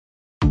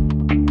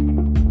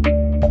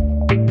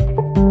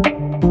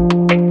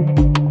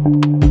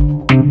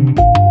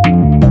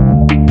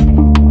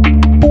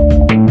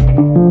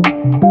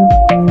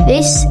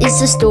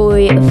the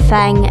story of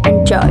Fang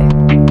and Joe,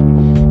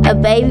 a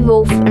baby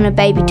wolf and a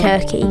baby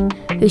turkey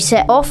who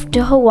set off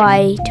to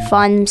Hawaii to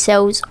find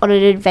themselves on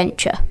an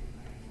adventure.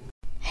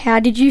 How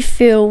did you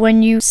feel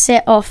when you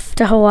set off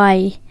to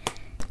Hawaii?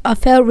 I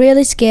felt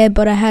really scared,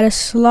 but I had a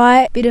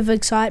slight bit of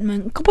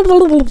excitement.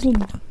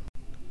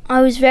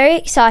 I was very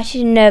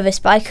excited and nervous,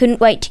 but I couldn't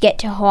wait to get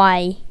to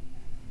Hawaii.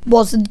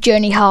 Was the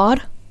journey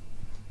hard?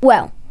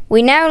 Well,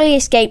 we narrowly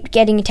escaped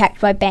getting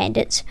attacked by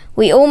bandits.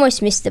 We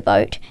almost missed the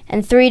boat,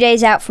 and 3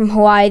 days out from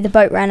Hawaii the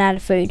boat ran out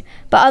of food,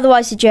 but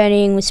otherwise the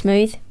journeying was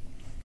smooth.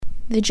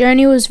 The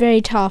journey was very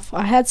tough.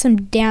 I had some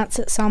doubts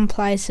at some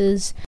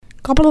places.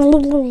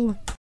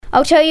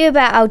 I'll tell you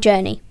about our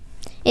journey.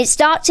 It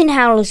starts in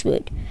Howler's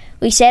Wood.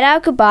 We said our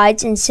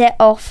goodbyes and set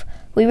off.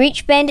 We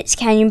reached Bandits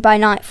Canyon by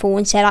nightfall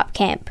and set up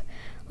camp.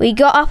 We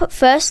got up at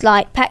first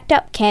light, packed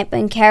up camp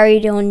and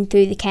carried on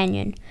through the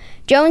canyon.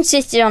 Joe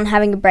insisted on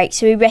having a break,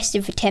 so we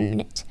rested for 10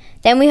 minutes.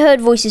 Then we heard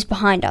voices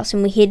behind us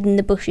and we hid in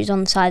the bushes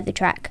on the side of the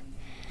track.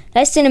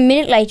 Less than a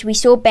minute later we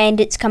saw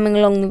bandits coming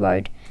along the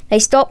road. They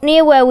stopped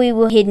near where we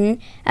were hidden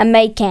and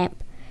made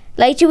camp.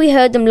 Later we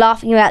heard them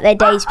laughing about their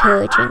day's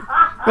pillaging.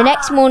 The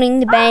next morning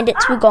the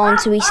bandits were gone,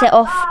 so we set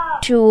off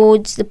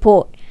towards the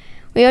port.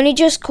 We only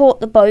just caught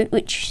the boat,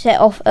 which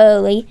set off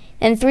early,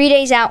 and 3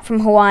 days out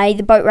from Hawaii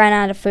the boat ran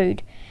out of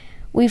food.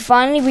 We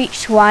finally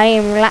reached Hawaii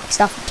and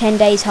relaxed after 10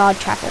 days hard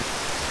travel.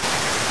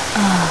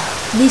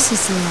 This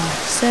is the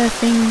life.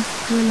 Surfing,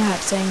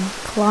 relaxing,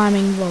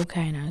 climbing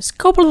volcanoes.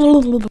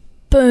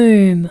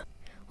 Boom.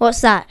 What's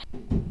that?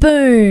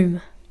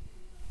 Boom.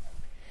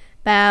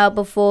 Bow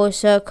before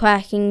Sir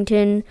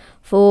Quackington,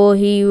 for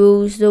he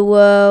rules the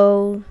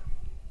world.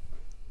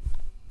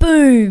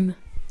 Boom.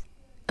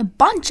 A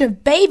bunch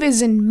of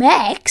beavers and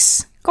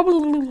mechs.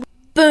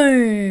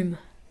 Boom.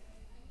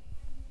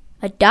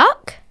 A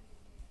duck?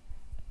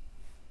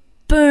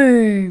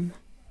 Boom.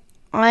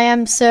 I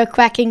am Sir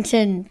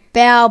Quackington.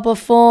 Bow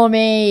before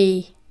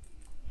me.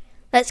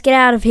 Let's get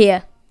out of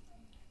here.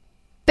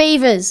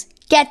 Beavers,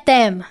 get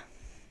them.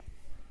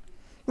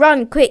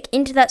 Run, quick,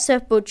 into that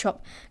surfboard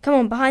shop. Come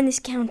on, behind this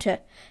counter.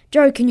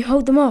 Joe, can you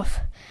hold them off?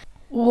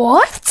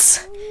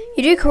 What?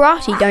 You do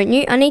karate, don't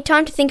you? I need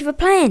time to think of a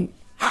plan.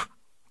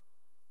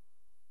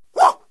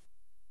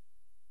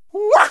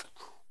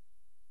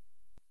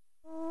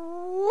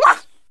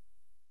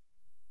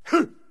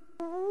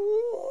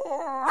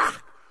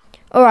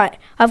 Alright,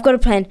 I've got a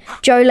plan.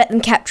 Joe, let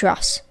them capture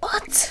us.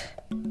 What?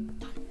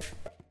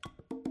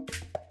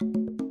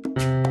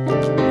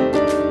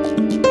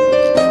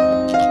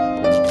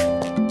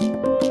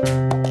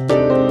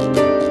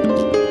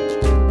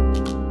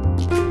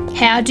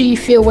 How do you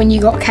feel when you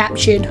got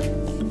captured?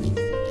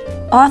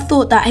 I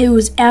thought that he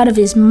was out of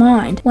his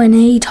mind when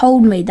he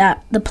told me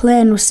that the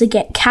plan was to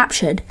get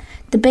captured.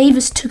 The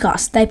beavers took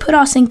us. They put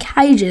us in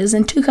cages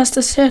and took us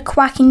to Sir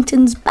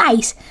Quackington's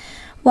base.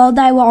 While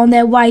they were on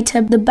their way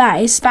to the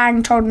base,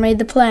 Fang told me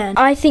the plan.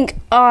 I think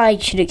I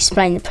should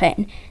explain the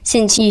plan,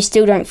 since you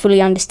still don't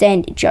fully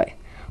understand it, Joe.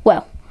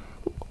 Well,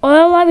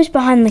 while I was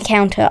behind the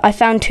counter, I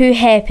found 2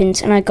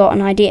 hairpins and I got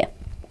an idea.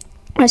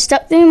 I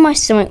stuck them in my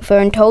stomach fur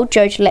and told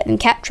Joe to let them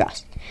capture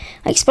us.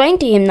 I explained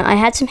to him that I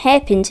had some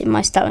hairpins in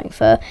my stomach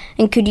fur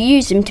and could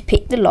use them to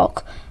pick the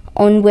lock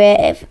on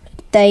wherever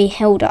they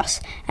held us,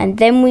 and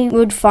then we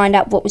would find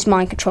out what was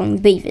mind controlling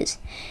the beavers.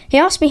 He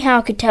asked me how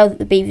I could tell that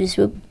the beavers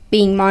were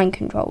being mind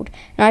controlled,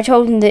 and I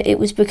told him that it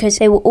was because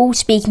they were all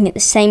speaking at the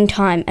same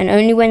time and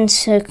only when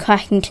Sir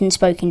Quackington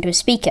spoke into a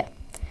speaker.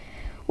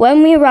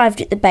 When we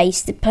arrived at the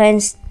base, the plan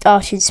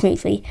started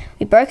smoothly.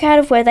 We broke out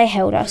of where they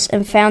held us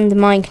and found the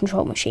mind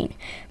control machine,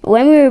 but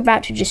when we were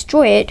about to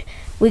destroy it,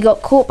 we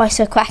got caught by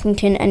Sir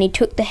Quackington and he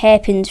took the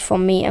hairpins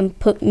from me and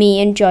put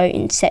me and Joe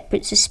in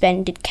separate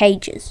suspended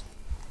cages.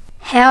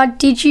 How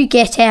did you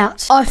get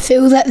out? I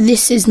feel that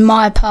this is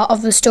my part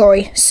of the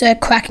story. Sir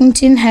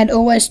Quackington had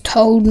always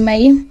told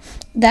me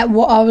that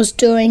what I was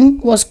doing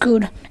was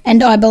good,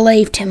 and I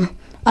believed him.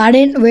 I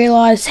didn't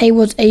realise he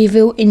was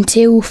evil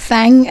until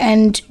Fang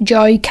and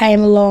Joe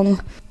came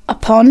along.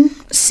 Upon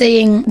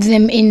seeing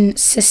them in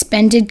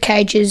suspended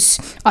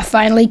cages, I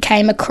finally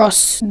came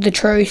across the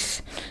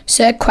truth.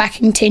 Sir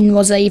Quackington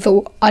was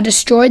evil. I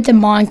destroyed the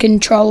mind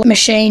control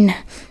machine,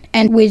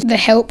 and with the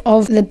help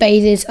of the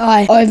beavers,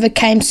 I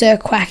overcame Sir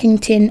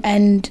Quackington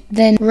and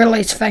then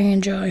released Fang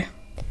and Joe.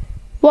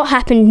 What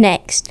happened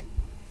next?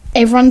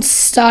 Everyone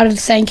started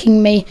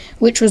thanking me,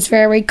 which was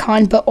very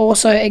kind but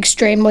also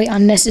extremely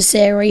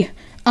unnecessary.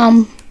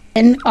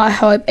 And I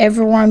hope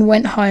everyone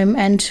went home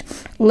and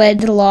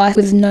led life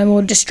with no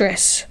more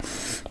distress.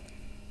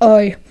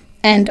 Oh,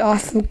 and I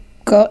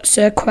forgot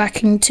Sir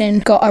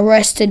Quackington got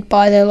arrested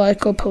by the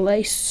local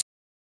police.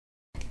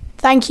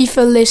 Thank you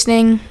for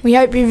listening. We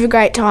hope you have a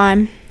great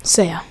time.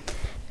 See ya.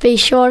 Be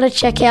sure to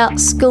check out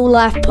School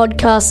Life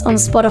Podcasts on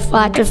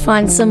Spotify to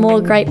find some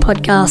more great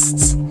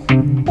podcasts.